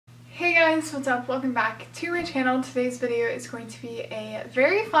Hey guys, what's up? Welcome back to my channel. Today's video is going to be a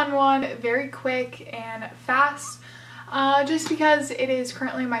very fun one, very quick and fast, just because it is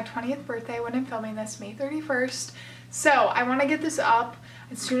currently my 20th birthday when I'm filming this, May 31st. So I want to get this up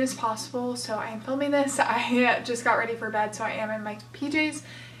as soon as possible, so I am filming this. I just got ready for bed, so I am in my PJs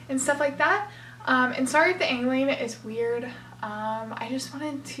and stuff like that. And sorry if the angling is weird. I just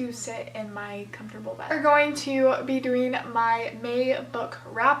wanted to sit in my comfortable bed. We're going to be doing my May book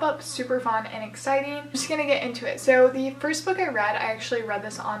wrap-up, super fun and exciting. I'm just gonna get into it. So the first book I actually read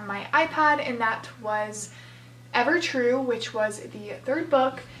this on my iPad, and that was Ever True, which was the third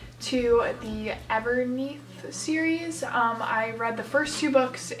book to the Everneath series. I read the first two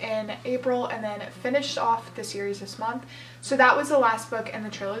books in April and then finished off the series this month. So that was the last book in the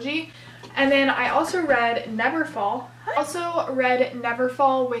trilogy. And then I also read Neverfall.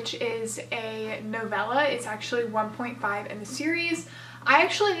 Which is a novella. It's actually 1.5 in the series. I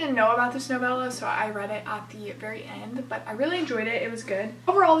actually didn't know about this novella, so I read it at the very end, but I really enjoyed it. It was good.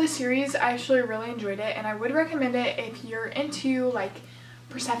 Overall, this series, I actually really enjoyed it, and I would recommend it if you're into like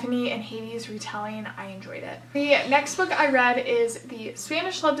Persephone and Hades retelling. I enjoyed it. The next book I read is The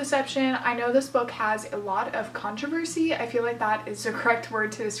Spanish Love Deception. I know this book has a lot of controversy. I feel like that is the correct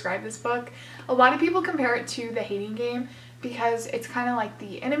word to describe this book. A lot of people compare it to The Hating Game because it's kind of like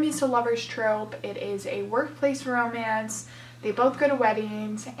the enemies to lovers trope. It is a workplace romance. They both go to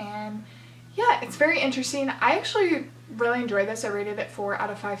weddings, and yeah, it's very interesting. I actually really enjoyed this. I rated it 4 out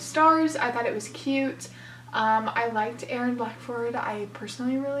of 5 stars. I thought it was cute. I liked Aaron Blackford. I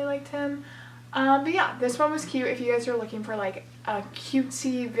personally really liked him. But yeah, this one was cute. If you guys are looking for like a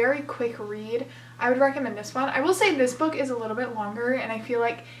cutesy, very quick read, I would recommend this one. I will say this book is a little bit longer, and I feel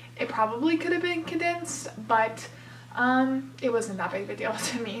like it probably could have been condensed, but it wasn't that big of a deal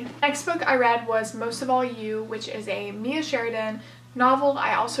to me. Next book I read was Most of All You, which is a Mia Sheridan novel.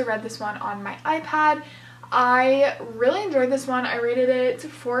 I also read this one on my iPad. I really enjoyed this one. I rated it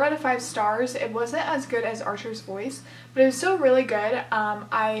 4 out of 5 stars. It wasn't as good as Archer's Voice, but it was still really good.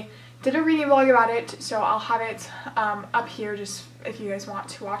 I did a reading vlog about it, so I'll have it up here just if you guys want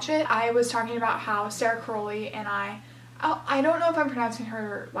to watch it. I was talking about how Sarah Crowley and I don't know if I'm pronouncing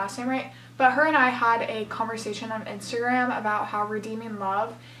her last name right, but her and I had a conversation on Instagram about how Redeeming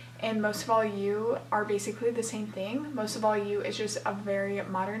Love and Most of All You are basically the same thing. Most of All You is just a very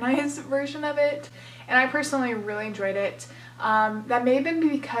modernized version of it, and I personally really enjoyed it. That may have been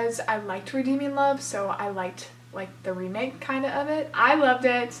because I liked Redeeming Love, so I liked like the remake kind of it. I loved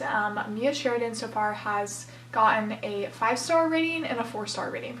it. Mia Sheridan so far has gotten a 5-star rating and a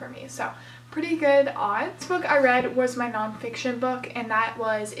 4-star rating for me, so pretty good odds. This book I read was my nonfiction book, and that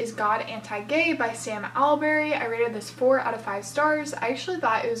was Is God Anti-Gay by Sam Alberry. I rated this 4 out of 5 stars. I actually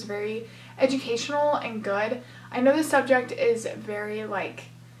thought it was very educational and good. I know the subject is very like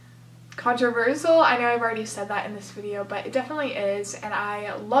controversial. I know I've already said that in this video, but it definitely is, and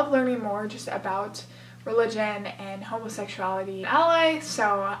I love learning more just about religion and homosexuality. Ally,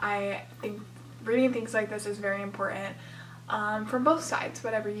 so I think reading things like this is very important. From both sides,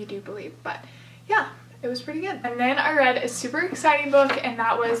 whatever you do believe. But yeah, it was pretty good. And then I read a super exciting book, and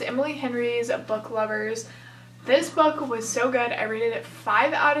that was Emily Henry's Book Lovers. This book was so good. I rated it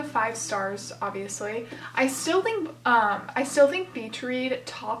 5 out of 5 stars, obviously. I still think Beach Read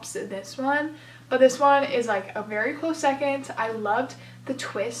tops this one, but this one is like a very close second. I loved the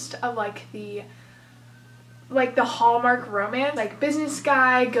twist of like the Hallmark romance. Like, business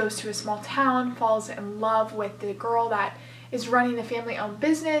guy goes to a small town, falls in love with the girl that is running the family-owned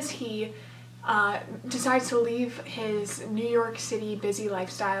business. He decides to leave his New York City busy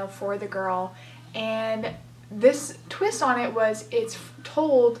lifestyle for the girl, and this twist on it was it's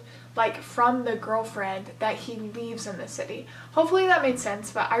told like from the girlfriend that he leaves in the city. Hopefully that made sense,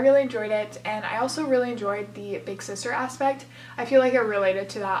 but I really enjoyed it, and I also really enjoyed the big sister aspect. I feel like I related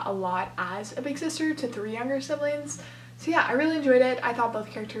to that a lot as a big sister to 3 younger siblings. So yeah, I really enjoyed it. I thought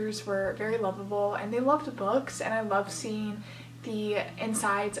both characters were very lovable, and they loved books, and I love seeing the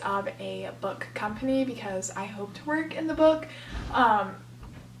insides of a book company because I hope to work in the book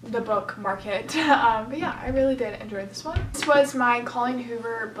market. But yeah, I really did enjoy this one. This was my Colleen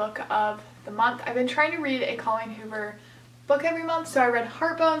Hoover book of the month. I've been trying to read a Colleen Hoover book every month, so I read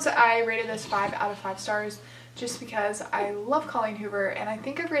Heartbones. I rated this 5 out of 5 stars just because I love Colleen Hoover, and I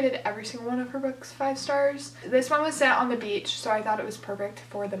think I've rated every single one of her books 5 stars. This one was set on the beach, so I thought it was perfect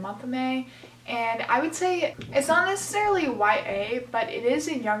for the month of May. And I would say it's not necessarily YA, but it is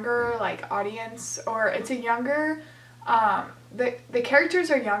a younger like audience, or it's a younger the characters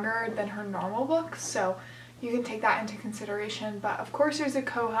are younger than her normal books, so you can take that into consideration. But of course there's a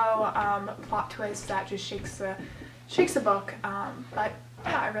coho plot twist that just shakes the book, but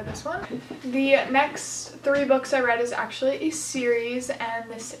yeah, I read this one. The next 3 books I read is actually a series, and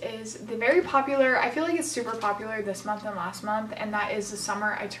this is the very popular, I feel like it's super popular this month and last month, and that is The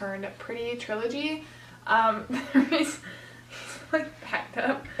Summer I Turned Pretty trilogy. Like packed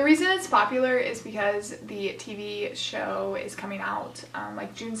up. The reason it's popular is because the TV show is coming out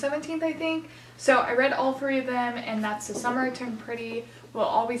like June 17th, I think. So I read all 3 of them, and that's The Summer I Turned Pretty, We'll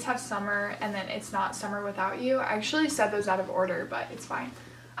Always Have Summer, and then It's Not Summer Without You. I actually said those out of order, but it's fine.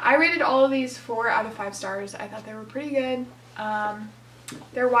 I rated all of these 4 out of 5 stars. I thought they were pretty good.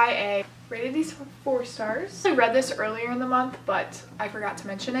 They're YA. Rated these 4 stars. I read this earlier in the month, but I forgot to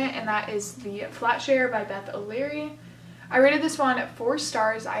mention it, and that is The Flat Share by Beth O'Leary. I rated this one 4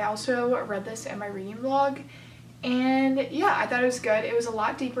 stars. I also read this in my reading vlog, and yeah, I thought it was good. It was a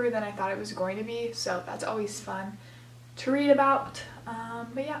lot deeper than I thought it was going to be, so that's always fun to read about.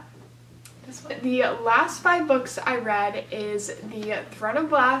 But yeah, this one. The last 5 books I read is the Throne of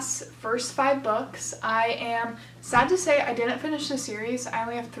Glass first 5 books. I am sad to say I didn't finish the series. I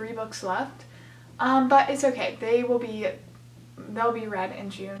only have 3 books left, but it's okay. They'll be read in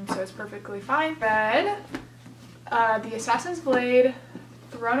June, so it's perfectly fine. Read The Assassin's Blade,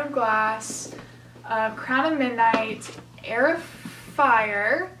 Throne of Glass, Crown of Midnight, Heir of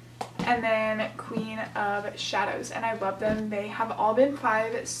Fire, and then Queen of Shadows, and I love them. They have all been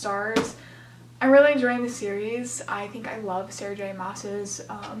 5 stars. I'm really enjoying the series. I think I love Sarah J. Maas's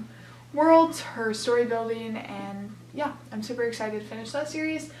worlds, her story building, and yeah, I'm super excited to finish that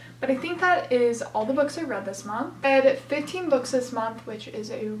series. But I think that is all the books I read this month. I read 15 books this month, which is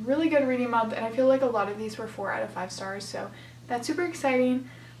a really good reading month, and I feel like a lot of these were 4 out of 5 stars, so that's super exciting.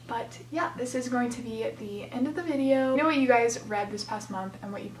 But yeah, this is going to be the end of the video. Let me know what you guys read this past month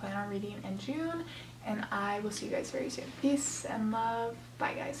and what you plan on reading in June, and I will see you guys very soon. Peace and love.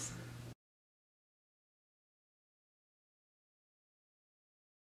 Bye, guys.